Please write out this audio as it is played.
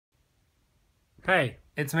Hey,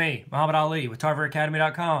 it's me, Muhammad Ali with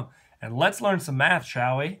TarverAcademy.com, and let's learn some math,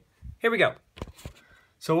 shall we? Here we go.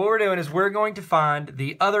 So what we're doing is we're going to find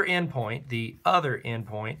the other endpoint,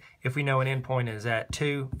 if we know an endpoint is at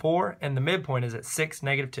 2, 4, and the midpoint is at 6,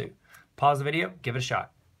 -2. Pause the video, give it a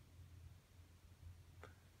shot.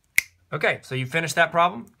 Okay, so you finished that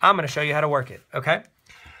problem. I'm going to show you how to work it, okay?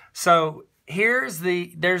 So here's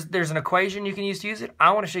there's an equation you can use to use it.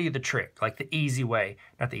 I want to show you the trick, like the easy way,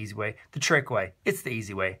 not the easy way, the trick way. It's the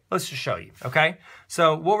easy way. Let's just show you, okay?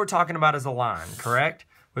 So what we're talking about is a line, correct?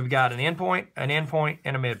 We've got an endpoint, and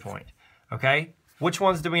a midpoint, okay? Which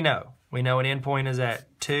ones do we know? We know an endpoint is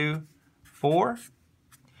at 2, 4,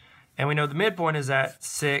 and we know the midpoint is at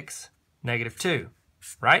 6, -2,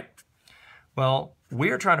 right? Well,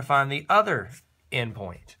 we're trying to find the other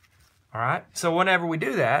endpoint, all right? So whenever we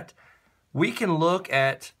do that, we can look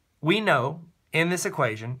at, we know in this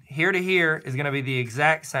equation, here to here is going to be the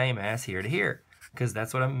exact same as here to here, because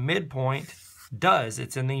that's what a midpoint does.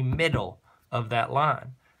 It's in the middle of that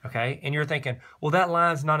line, okay? And you're thinking, well, that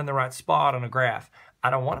line's not in the right spot on a graph. I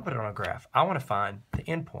don't want to put it on a graph. I want to find the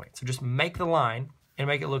endpoint. So just make the line and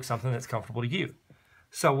make it look something that's comfortable to you.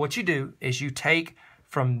 So what you do is you take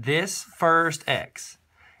from this first x,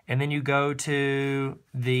 and then you go to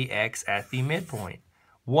the x at the midpoint.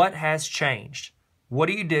 What has changed? What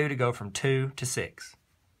do you do to go from 2 to 6?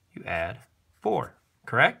 You add 4,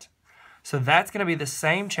 correct? So that's going to be the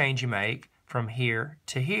same change you make from here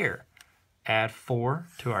to here. Add 4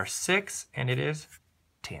 to our 6, and it is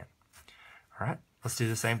 10. All right, let's do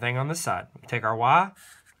the same thing on this side. We take our y,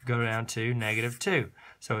 go down to -2.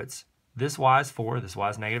 So it's this y is 4, this y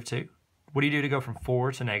is -2. What do you do to go from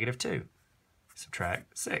 4 to -2?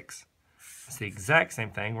 Subtract 6. It's the exact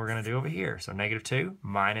same thing we're going to do over here. So -2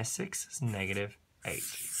 minus 6 is -8.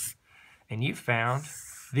 And you found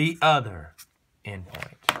the other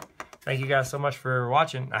endpoint. Thank you guys so much for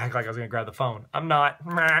watching. I act like I was going to grab the phone. I'm not.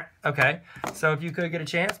 Okay. So if you could get a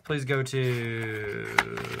chance, please go to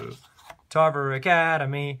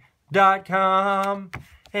TarverAcademy.com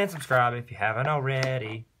and subscribe if you haven't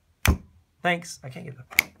already. Thanks. I can't get the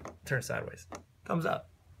turn it sideways. Thumbs up.